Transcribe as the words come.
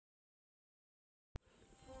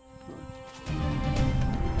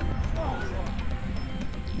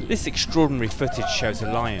This extraordinary footage shows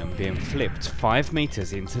a lion being flipped 5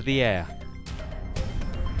 meters into the air.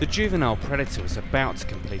 The juvenile predator was about to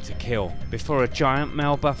complete a kill before a giant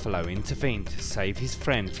male buffalo intervened to save his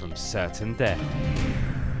friend from certain death.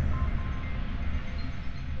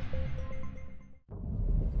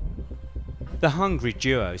 The hungry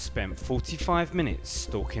duo spent 45 minutes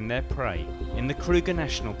stalking their prey in the Kruger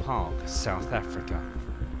National Park, South Africa.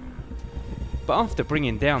 But after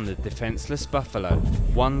bringing down the defenseless buffalo,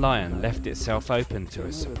 one lion left itself open to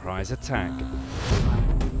a surprise attack.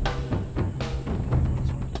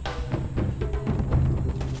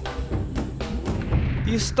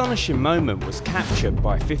 The astonishing moment was captured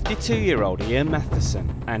by 52-year-old Ian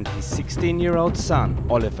Matheson and his 16-year-old son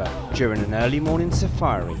Oliver during an early morning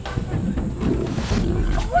safari.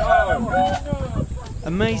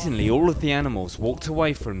 Amazingly, all of the animals walked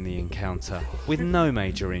away from the encounter with no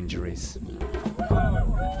major injuries.